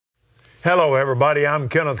Hello, everybody. I'm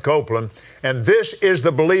Kenneth Copeland, and this is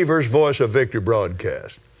the Believer's Voice of Victory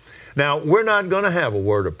broadcast. Now, we're not going to have a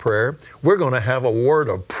word of prayer. We're going to have a word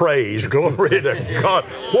of praise. Glory to God.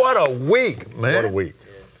 What a week, man. What a week.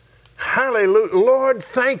 Hallelujah. Lord,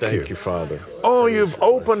 thank you. Thank you, Father. Oh, you've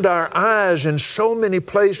opened our eyes in so many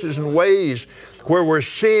places and ways where we're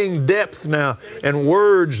seeing depth now and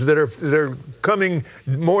words that are coming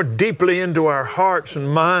more deeply into our hearts and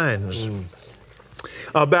minds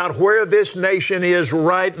about where this nation is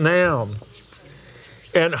right now.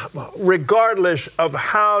 And regardless of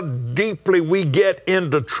how deeply we get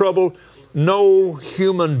into trouble, no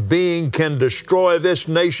human being can destroy this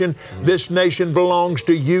nation. This nation belongs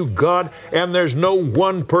to you, God, and there's no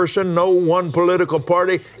one person, no one political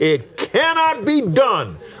party. It cannot be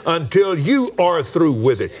done until you are through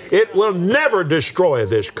with it. It will never destroy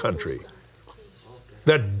this country.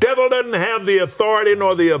 The devil doesn't have the authority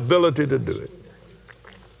nor the ability to do it.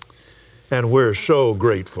 And we're so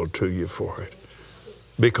grateful to you for it,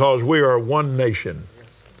 because we are one nation.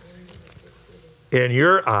 In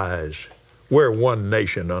your eyes, we're one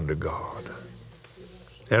nation under God,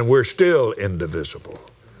 and we're still indivisible.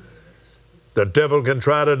 The devil can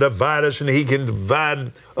try to divide us, and he can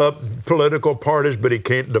divide up political parties, but he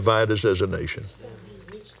can't divide us as a nation.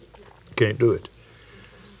 Can't do it.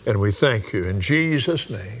 And we thank you in Jesus'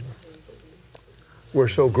 name. We're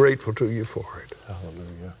so grateful to you for it.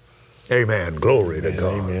 Hallelujah. Amen. Glory to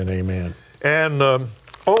God. Amen. Amen. And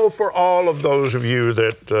for all of those of you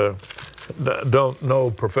that don't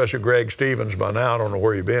know Professor Greg Stevens by now, I don't know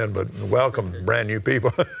where you've been, but welcome, brand new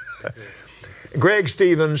people. Greg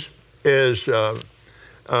Stevens is,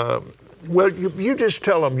 well, you just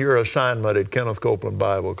tell them your assignment at Kenneth Copeland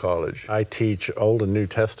Bible College. I teach Old and New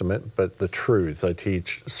Testament, but the truth. I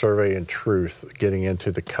teach survey and truth, getting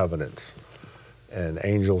into the covenants and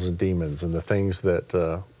angels and demons and the things that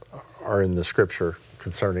are in the Scripture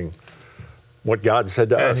concerning what God said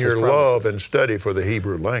to us. And your love and study for the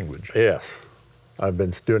Hebrew language. Yes. I've been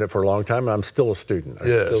doing it for a long time. I'm still a student.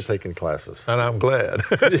 I'm still taking classes. And I'm glad.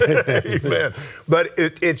 Amen. But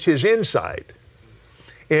it's his insight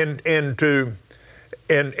into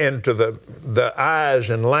the eyes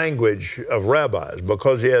and language of rabbis,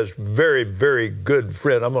 because he has very, very good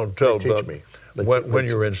friend. I'm going to tell you when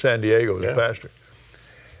you were in San Diego as a pastor.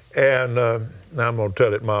 And I'm going to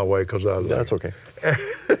tell it my way because I love it. That's okay.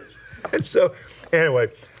 And so, anyway,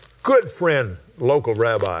 good friend, local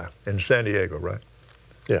rabbi in San Diego, right?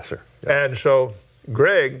 Yes, sir. Yeah. And so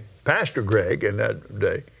Greg, Pastor Greg in that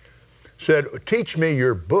day, said, teach me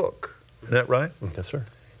your book. Isn't that right? Yes, sir.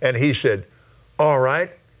 And he said, all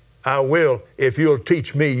right, I will if you'll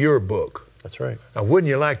teach me your book. That's right. Now, wouldn't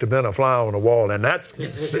you like to have been a fly on the wall? And that's...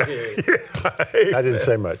 I didn't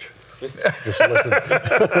say much. Just listen.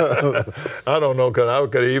 I don't know, because I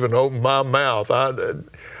could even open my mouth.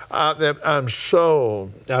 I'm so...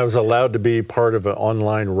 I was allowed to be part of an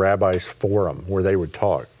online rabbis forum where they would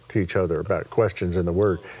talk to each other about questions in the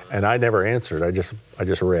Word, and I never answered. I just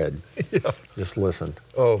read, just listened.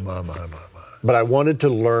 Oh, my. But I wanted to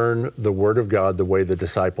learn the Word of God the way the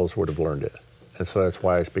disciples would have learned it, and so that's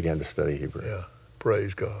why I began to study Hebrew. Yeah,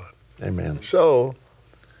 praise God. Amen. So,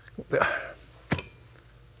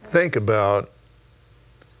 think about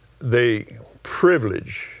the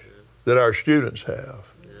privilege that our students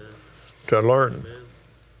have to learn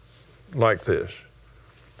like this.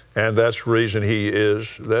 And that's the reason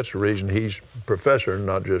he's professor,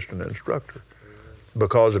 not just an instructor,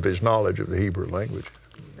 because of his knowledge of the Hebrew language.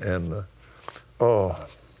 And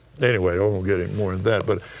anyway, I won't get any more into that,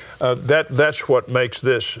 but that's what makes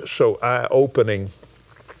this so eye-opening,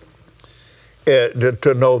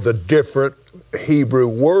 to know the different Hebrew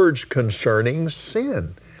words concerning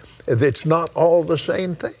sin. It's not all the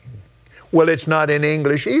same thing. Well, it's not in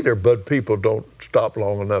English either, but people don't stop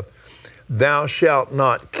long enough. Thou shalt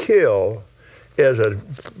not kill is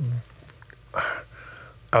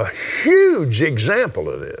a huge example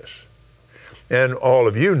of this. And all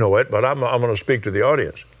of you know it, but I'm going to speak to the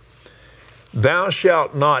audience. Thou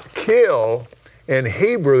shalt not kill in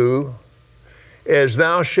Hebrew is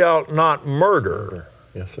thou shalt not murder.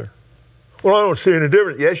 Yes, sir. Well, I don't see any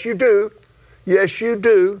difference. Yes, you do. Yes, you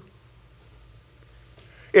do.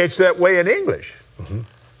 It's that way in English.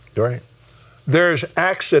 Mm-hmm. Right. There's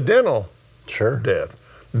accidental death.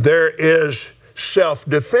 There is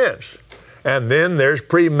self-defense. And then there's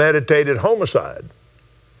premeditated homicide.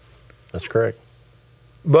 That's correct.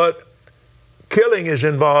 But killing is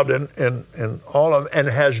involved in all of them and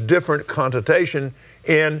has different connotation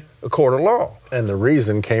in a court of law. And the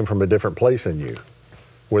reason came from a different place in you.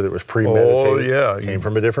 Whether it was premeditated, came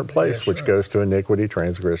from a different place, which goes to iniquity,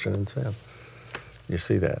 transgression, and sin. You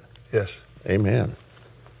see that. Yes. Amen.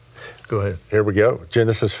 Go ahead. Here we go.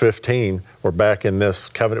 Genesis 15. We're back in this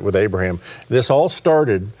covenant with Abraham. This all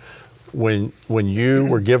started when you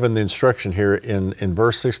were given the instruction here in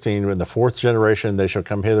verse 16, in the fourth generation they shall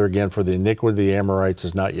come hither again, for the iniquity of the Amorites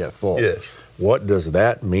is not yet full. Yes. What does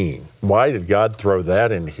that mean? Why did God throw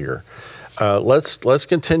that in here? Let's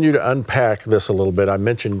continue to unpack this a little bit. I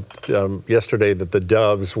mentioned yesterday that the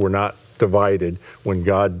doves were not divided when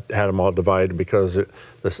God had them all divided, because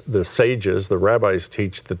the sages, the rabbis,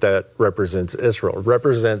 teach that represents Israel. It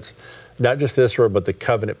represents not just Israel, but the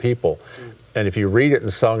covenant people. And if you read it in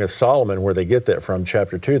the Song of Solomon, where they get that from,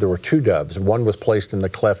 chapter 2, there were two doves. One was placed in the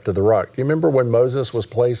cleft of the rock. Do you remember when Moses was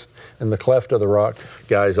placed in the cleft of the rock?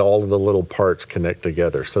 Guys, all of the little parts connect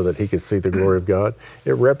together so that he could see the glory of God.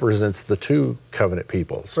 It represents the two covenant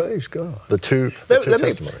peoples. Praise God. The two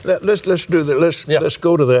testimonies. Let's do that. Let's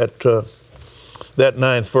go to that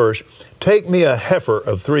ninth verse. Take me a heifer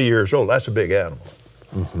of 3 years old. That's a big animal.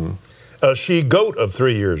 Mm-hmm. A she-goat of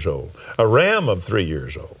 3 years old. A ram of 3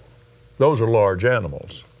 years old. Those are large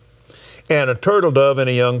animals. And a turtle dove and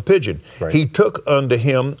a young pigeon. Right. He took unto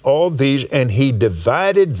him all these, and he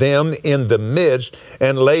divided them in the midst,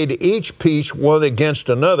 and laid each piece one against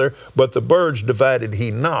another, but the birds divided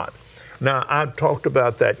he not. Now, I talked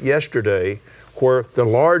about that yesterday, where the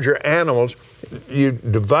larger animals, you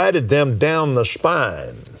divided them down the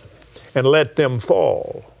spine and let them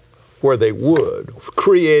fall where they would,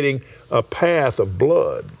 creating a path of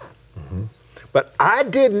blood. Mm-hmm. But I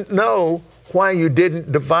didn't know why you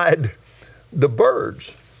didn't divide the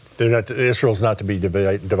birds. Israel's not to be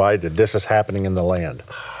divided. This is happening in the land.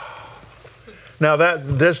 Now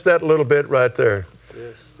that little bit right there,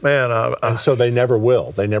 yes. Man. And so they never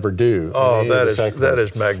will. They never do. Oh, that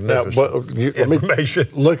is magnificent information.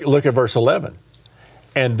 Look at verse 11.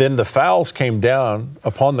 And then the fowls came down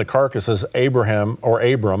upon the carcasses. Abram,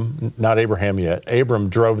 not Abraham yet, Abram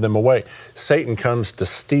drove them away. Satan comes to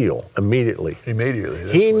steal immediately.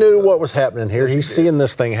 He knew what was happening here. He's seeing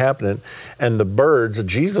this thing happening. And the birds,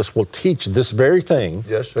 Jesus will teach this very thing,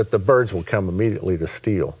 yes, that the birds will come immediately to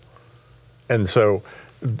steal. And so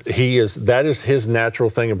that is his natural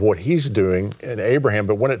thing of what he's doing in Abraham.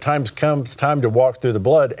 But when it comes time to walk through the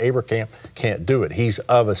blood, Abraham can't do it. He's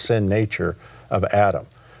of a sin nature of Adam.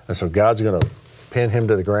 And so God's going to pin him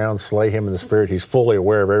to the ground, slay him in the spirit. He's fully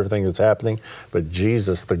aware of everything that's happening, but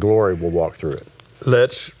Jesus, the glory, will walk through it.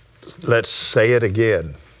 Let's say it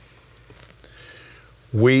again.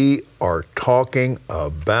 We are talking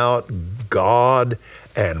about God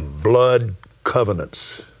and blood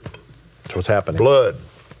covenants. That's what's happening. Blood.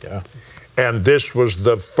 Yeah. And this was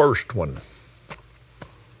the first one.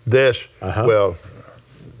 This, well,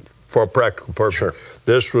 for practical purpose, sure.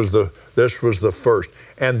 This was the first.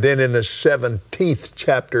 And then in the 17th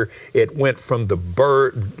chapter, it went from the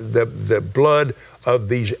blood of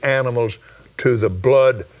these animals to the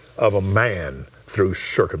blood of a man through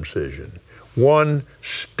circumcision. One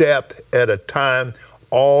step at a time,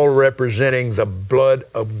 all representing the blood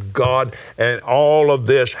of God. And all of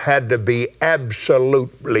this had to be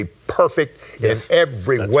absolutely perfect, yes, in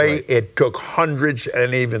every way. Right. It took hundreds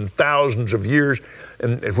and even thousands of years,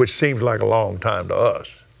 which seems like a long time to us.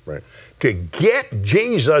 Right. To get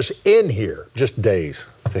Jesus in here. Just days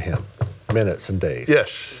to him, minutes and days.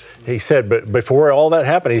 Yes. He said, but before all that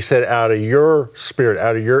happened, he said, out of your spirit,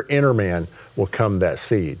 out of your inner man will come that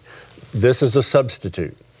seed. This is a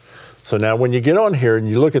substitute. So now when you get on here and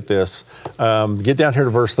you look at this, get down here to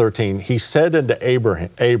verse 13. He said unto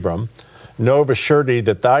Abram, know of a surety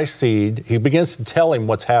that thy seed, he begins to tell him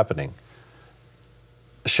what's happening,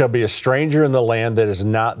 shall be a stranger in the land that is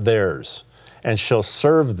not theirs, and shall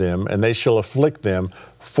serve them, and they shall afflict them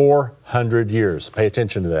 400 years. Pay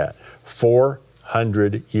attention to that.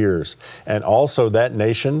 400 years. And also that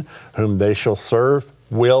nation whom they shall serve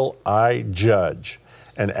will I judge.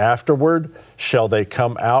 And afterward shall they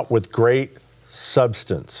come out with great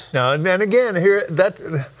substance. Now, and again, here,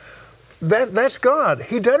 that's God.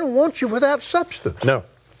 He doesn't want you without substance. No.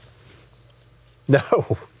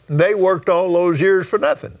 No. They worked all those years for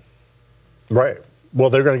nothing. Right. Well,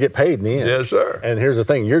 they're going to get paid in the end. Yes, sir. And here's the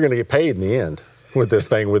thing. You're going to get paid in the end with this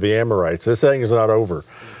thing with the Amorites. This thing is not over.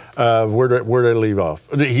 Where did I leave off?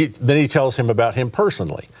 Then he tells him about him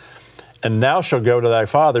personally. And thou shalt go to thy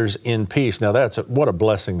fathers in peace. Now, what a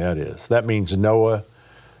blessing that is. That means Noah,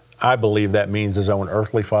 I believe that means his own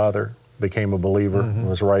earthly father became a believer and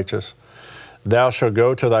was righteous. Thou shalt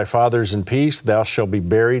go to thy fathers in peace. Thou shalt be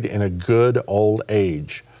buried in a good old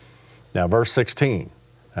age. Now, verse 16.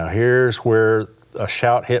 Now, here's where a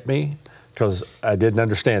shout hit me, because I didn't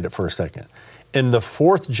understand it for a second. In the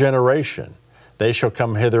fourth generation, They shall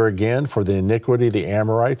come hither again, for the iniquity of the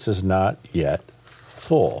Amorites is not yet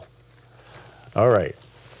full. All right.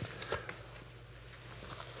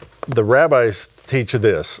 The rabbis teach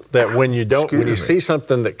this, that when you see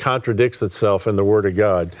something that contradicts itself in the Word of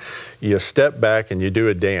God, you step back and you do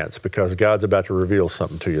a dance because God's about to reveal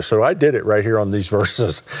something to you. So I did it right here on these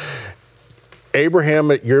verses.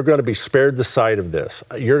 Abraham, you're going to be spared the sight of this.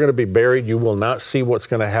 You're going to be buried. You will not see what's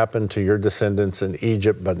going to happen to your descendants in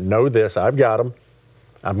Egypt, but know this, I've got them.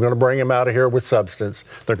 I'm going to bring them out of here with substance.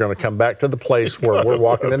 They're going to come back to the place where we're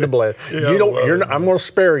walking in the blood. I'm going to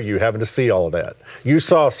spare you having to see all of that. You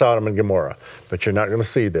saw Sodom and Gomorrah, but you're not going to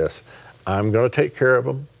see this. I'm going to take care of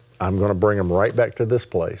them. I'm going to bring them right back to this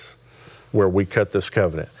place where we cut this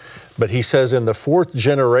covenant. But he says, in the fourth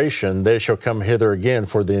generation, they shall come hither again,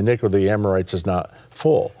 for the iniquity of the Amorites is not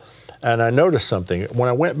full. And I noticed something. When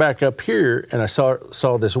I went back up here and I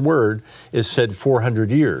saw this word, it said 400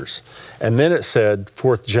 years. And then it said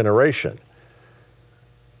fourth generation.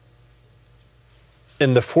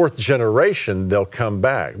 In the fourth generation, they'll come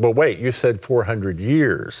back. But wait, you said 400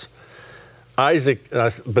 years. Isaac,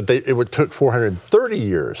 it took 430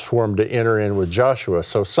 years for him to enter in with Joshua,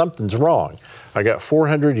 so something's wrong. I got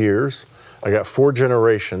 400 years, I got 4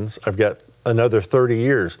 generations, I've got another 30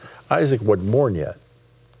 years. Isaac wasn't born yet.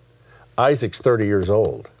 Isaac's 30 years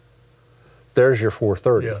old. There's your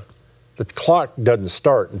 430. Yeah. The clock doesn't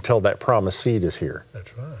start until that promised seed is here.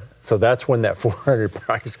 That's right. So that's when that 400,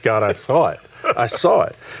 praise God, I saw it. I saw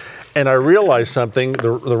it. And I realized something.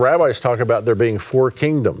 The rabbis talk about there being 4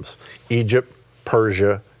 kingdoms: Egypt,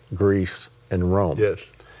 Persia, Greece, and Rome. Yes.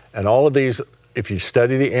 And all of these, if you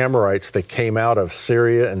study the Amorites, they came out of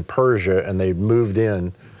Syria and Persia, and they moved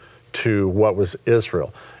in to what was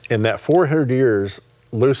Israel. In that 400 years,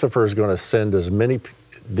 Lucifer is going to send as many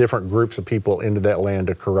different groups of people into that land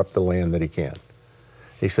to corrupt the land that he can.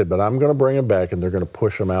 He said, but I'm going to bring them back, and they're going to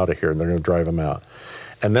push them out of here, and they're going to drive them out.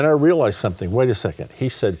 And then I realized something. Wait a second. He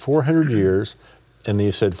said 400 years, and then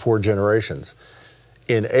he said 4 generations.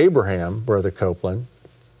 In Abraham, Brother Copeland,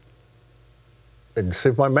 and see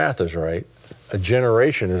if my math is right, a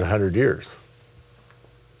generation is 100 years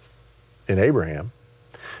in Abraham.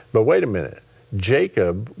 But wait a minute.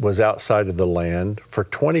 Jacob was outside of the land for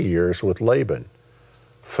 20 years with Laban.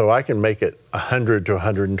 So I can make it 100 to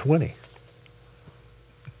 120.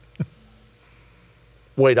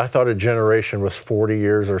 Wait, I thought a generation was 40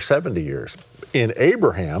 years or 70 years. In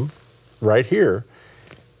Abraham, right here,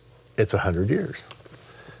 it's 100 years.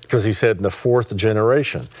 Because he said in the 4th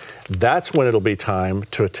generation. That's when it'll be time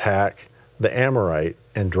to attack the Amorite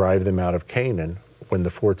and drive them out of Canaan when the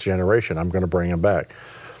 4th generation. I'm going to bring them back.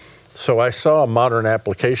 So I saw a modern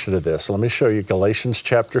application of this. Let me show you Galatians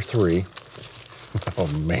chapter 3. Oh,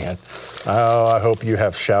 man. Oh, I hope you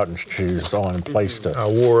have shouting shoes on and place to, I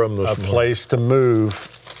wore them a place to move,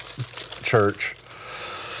 church,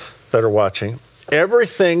 that are watching.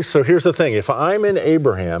 Everything, so here's the thing. If I'm in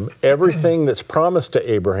Abraham, everything that's promised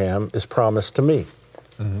to Abraham is promised to me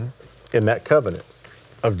in that covenant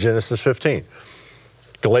of Genesis 15.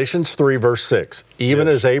 Galatians 3, verse 6. Even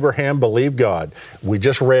as Abraham believed God, we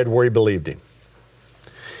just read where he believed him.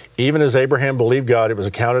 Even as Abraham believed God, it was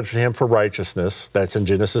accounted to him for righteousness. That's in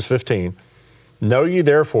Genesis 15. Know ye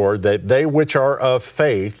therefore that they which are of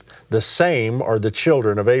faith, the same are the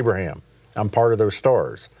children of Abraham. I'm part of those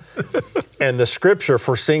stars. And the scripture,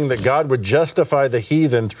 foreseeing that God would justify the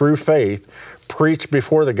heathen through faith, preached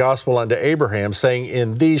before the gospel unto Abraham, saying,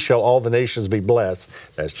 in these shall all the nations be blessed.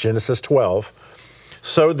 That's Genesis 12.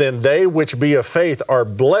 So then they which be of faith are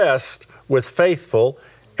blessed with faithful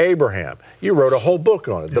Abraham. You wrote a whole book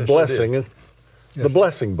on it, the blessing, the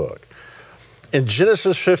blessing book. In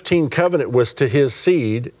Genesis 15, covenant was to his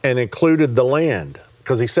seed and included the land,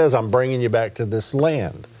 because he says, I'm bringing you back to this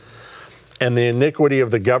land. And the iniquity of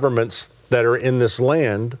the governments that are in this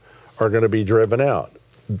land are going to be driven out.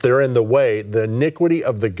 They're in the way. The iniquity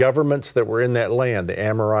of the governments that were in that land, the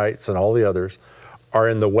Amorites and all the others, are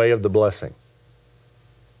in the way of the blessing.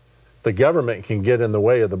 The government can get in the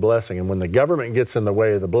way of the blessing. And when the government gets in the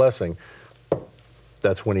way of the blessing,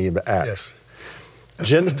 that's when he acts. Yes.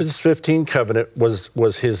 Genesis 15 covenant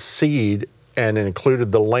was his seed and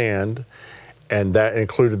included the land, and that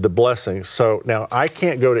included the blessing. So now I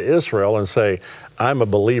can't go to Israel and say, I'm a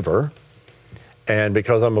believer, and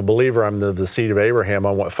because I'm a believer, I'm the seed of Abraham,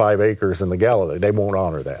 I want 5 acres in the Galilee. They won't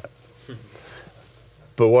honor that.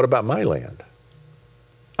 But what about my land?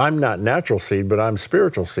 I'm not natural seed, but I'm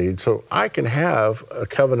spiritual seed, so I can have a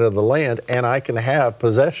covenant of the land and I can have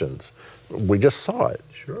possessions. We just saw it.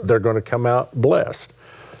 Sure. They're going to come out blessed.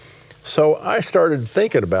 So I started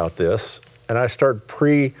thinking about this, and I started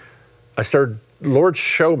Lord,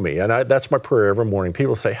 show me. And that's my prayer every morning.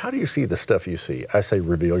 People say, how do you see the stuff you see? I say,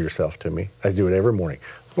 reveal yourself to me. I do it every morning.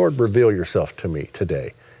 Lord, reveal yourself to me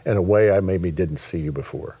today in a way I maybe didn't see you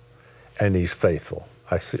before. And he's faithful.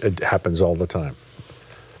 It happens all the time.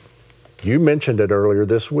 You mentioned it earlier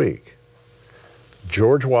this week.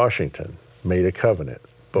 George Washington made a covenant.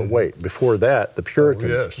 But wait, before that, the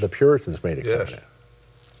Puritans made a covenant.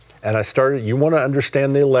 And you want to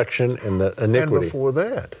understand the election and the iniquity. And before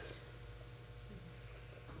that,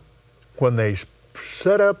 when they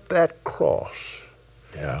set up that cross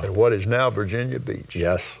at what is now Virginia Beach.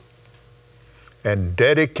 Yes. And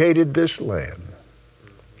dedicated this land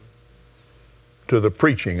to the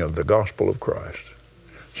preaching of the gospel of Christ.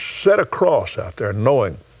 Set a cross out there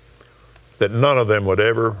knowing that none of them would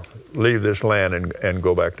ever leave this land and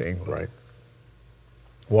go back to England. Right.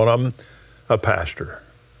 One of them, a pastor.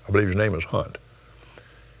 I believe his name was Hunt.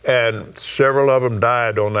 And several of them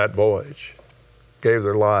died on that voyage, gave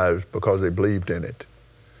their lives because they believed in it.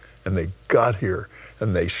 And they got here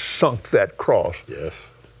and they sunk that cross. Yes.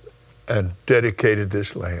 And dedicated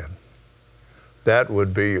this land.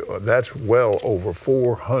 That's well over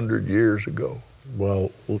 400 years ago.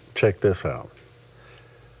 Well, check this out.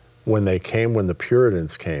 When the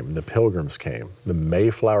Puritans came, the Pilgrims came, the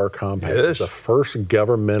Mayflower Compact was the first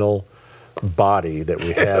governmental body that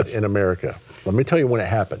we had in America. Let me tell you when it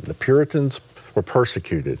happened. The Puritans were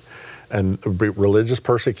persecuted, and religious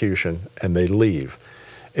persecution, and they leave.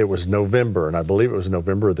 It was November, and I believe it was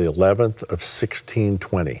November the 11th of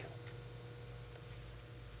 1620.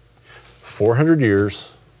 400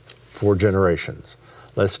 years, 4 generations.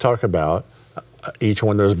 Let's talk about each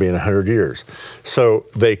one of those being 100 years. So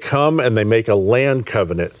they come and they make a land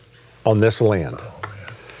covenant on this land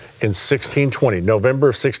in 1620, November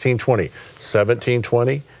of 1620,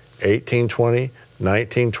 1720, 1820,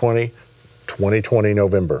 1920, 2020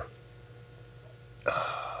 November.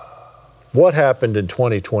 What happened in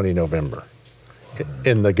 2020 November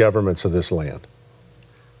in the governments of this land?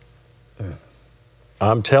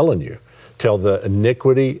 I'm telling you, till the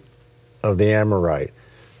iniquity of the Amorite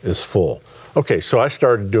is full. Okay, so I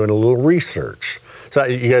started doing a little research. So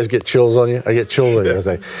you guys get chills on you? I get chills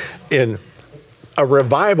on you. A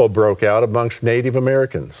revival broke out amongst Native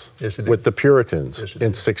Americans with the Puritans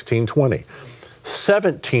in 1620.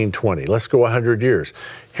 1720, let's go 100 years.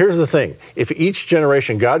 Here's the thing. If each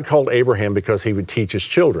generation, God called Abraham because he would teach his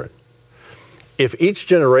children. If each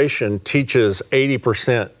generation teaches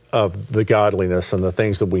 80% of the godliness and the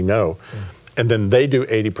things that we know, and then they do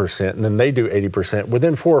 80%, and then they do 80%,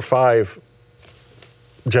 within 4 or 5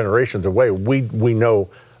 generations away, we know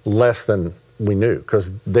less than we knew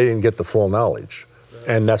because they didn't get the full knowledge.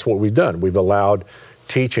 And that's what we've done. We've allowed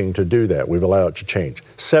teaching to do that. We've allowed it to change.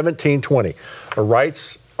 1720,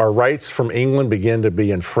 our rights from England begin to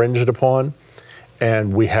be infringed upon,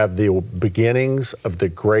 and we have the beginnings of the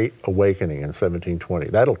Great Awakening in 1720.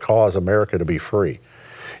 That'll cause America to be free.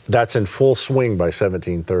 That's in full swing by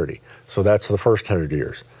 1730. So that's the first 100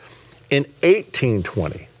 years. In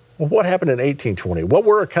 1820, well, what happened in 1820? Well,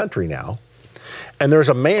 we're a country now. And there's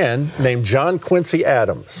a man named John Quincy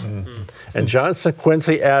Adams. Mm-hmm. And John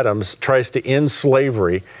Quincy Adams tries to end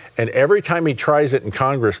slavery. And every time he tries it in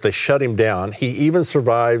Congress, they shut him down. He even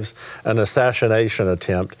survives an assassination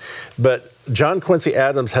attempt. But John Quincy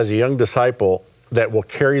Adams has a young disciple that will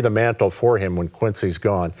carry the mantle for him when Quincy's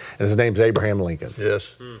gone. And his name's Abraham Lincoln.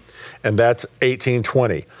 Yes. And that's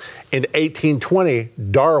 1820. In 1820,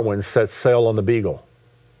 Darwin sets sail on the Beagle.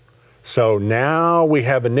 So now we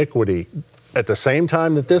have iniquity. At the same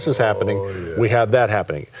time that this is happening, we have that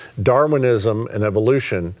happening. Darwinism and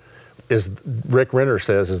evolution is, Rick Renner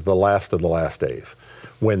says, is the last of the last days.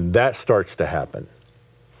 When that starts to happen.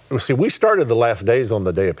 See, we started the last days on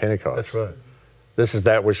the day of Pentecost. That's right. This is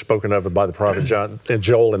that which spoken of by the prophet John and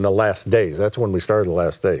Joel in the last days. That's when we started the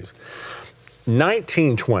last days.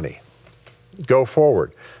 1920, go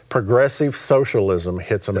forward. Progressive socialism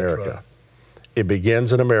hits America. Right. It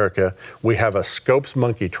begins in America. We have a Scopes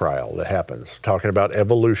monkey trial that happens, talking about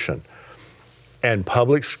evolution. And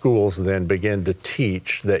public schools then begin to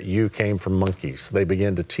teach that you came from monkeys. They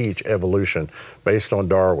begin to teach evolution based on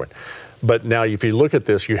Darwin. But now if you look at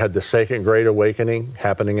this, you had the Second Great Awakening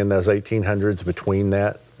happening in those 1800s, between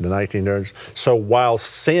that, the 1900s. So while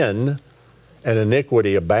sin and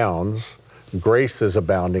iniquity abounds, grace is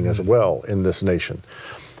abounding as well in this nation.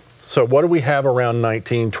 So what do we have around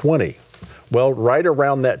 1920? Well, right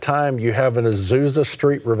around that time, you have an Azusa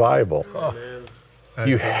Street revival. Oh.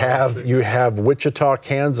 You have Wichita,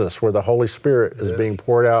 Kansas, where the Holy Spirit is being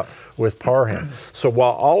poured out with Parham. So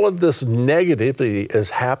while all of this negativity is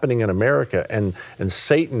happening in America and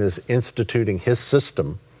Satan is instituting his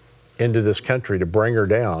system into this country to bring her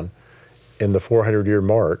down in the 400-year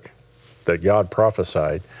mark that God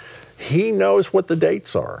prophesied. He knows what the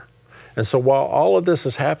dates are. And so while all of this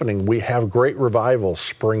is happening, we have great revival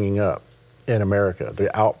springing up in America,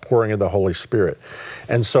 the outpouring of the Holy Spirit.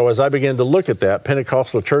 And so as I began to look at that,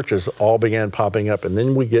 Pentecostal churches all began popping up, and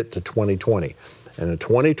then we get to 2020. And in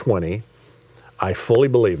 2020, I fully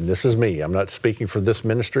believe, and this is me, I'm not speaking for this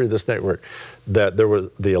ministry, this network, that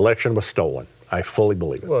the election was stolen. I fully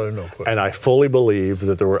believe it. Well, no question. And I fully believe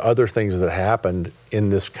that there were other things that happened in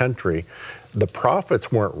this country. The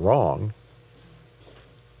prophets weren't wrong.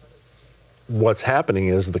 What's happening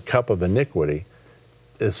is the cup of iniquity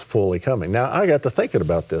is fully coming. Now, I got to thinking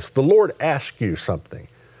about this. The Lord asked you something,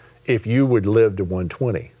 if you would live to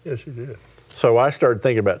 120. Yes, He did. So I started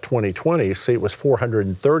thinking about 2020. See, it was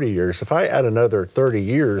 430 years. If I add another 30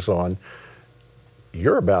 years on,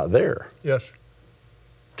 you're about there. Yes.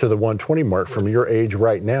 To the 120 mark from your age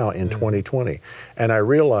right now in 2020. And I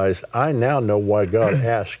realized I now know why God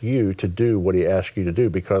asked you to do what He asked you to do,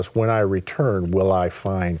 because when I return, will I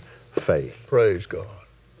find faith? Praise God.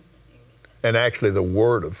 And actually the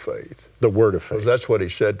word of faith. The word of faith. Because that's what He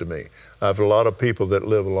said to me. I have a lot of people that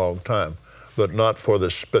live a long time, but not for the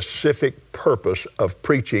specific purpose of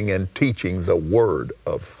preaching and teaching the word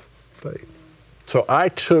of faith. So I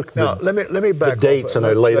took now, let me back the dates and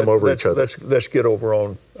I laid them over each other. Let's get over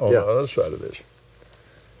on the other side of this.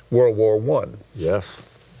 World War I. Yes.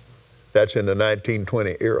 That's in the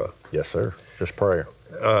 1920 era. Yes, sir. Just prior.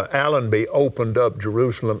 Allenby opened up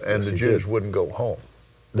Jerusalem, and the Jews wouldn't go home.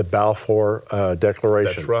 The Balfour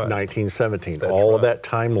Declaration, That's right. 1917. That's all right. of that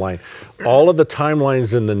timeline. All of the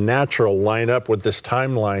timelines in the natural line up with this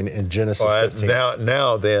timeline in Genesis 15.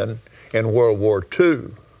 Now then, in World War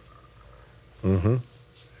II, in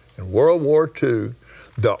World War II,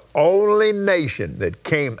 the only nation that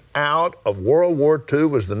came out of World War II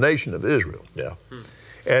was the nation of Israel. Yeah.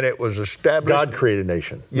 And it was established. God created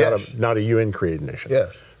nation, Yes. not a UN created nation.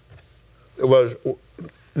 Yes. It was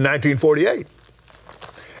 1948.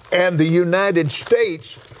 And the United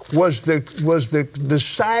States was the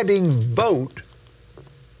deciding vote.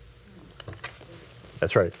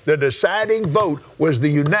 That's right. The deciding vote was the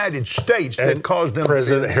United States that caused them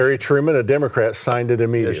President to be Harry Truman, a Democrat, signed it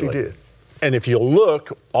immediately. Yes, he did. And if you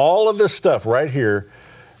look, all of this stuff right here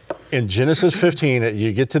in Genesis 15,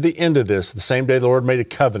 you get to the end of this, the same day the Lord made a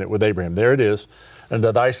covenant with Abraham. There it is. And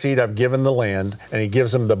to thy seed I've given the land, and He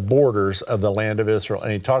gives them the borders of the land of Israel.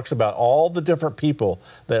 And He talks about all the different people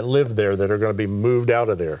that live there that are going to be moved out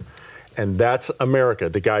of there. And that's America.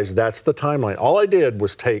 That's the timeline. All I did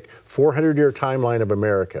was take 400-year timeline of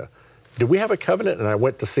America. Did we have a covenant? And I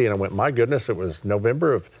went to see, and I went, my goodness, it was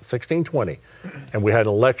November of 1620. And we had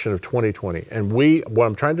an election of 2020. And what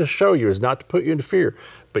I'm trying to show you is not to put you into fear,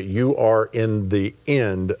 but you are in the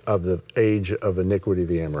end of the age of iniquity of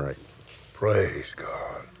the Amorite. Praise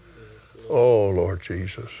God. Oh, Lord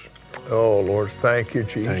Jesus. Oh, Lord, thank you,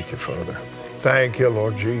 Jesus. Thank you, Father. Thank you,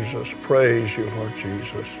 Lord Jesus. Praise you, Lord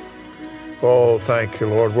Jesus. Oh, thank you,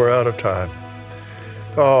 Lord. We're out of time.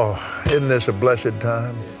 Oh, isn't this a blessed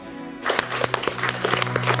time?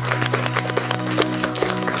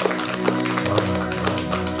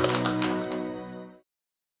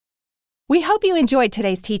 We hope you enjoyed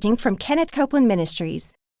today's teaching from Kenneth Copeland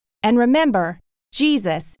Ministries. And remember,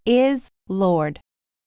 Jesus is Lord.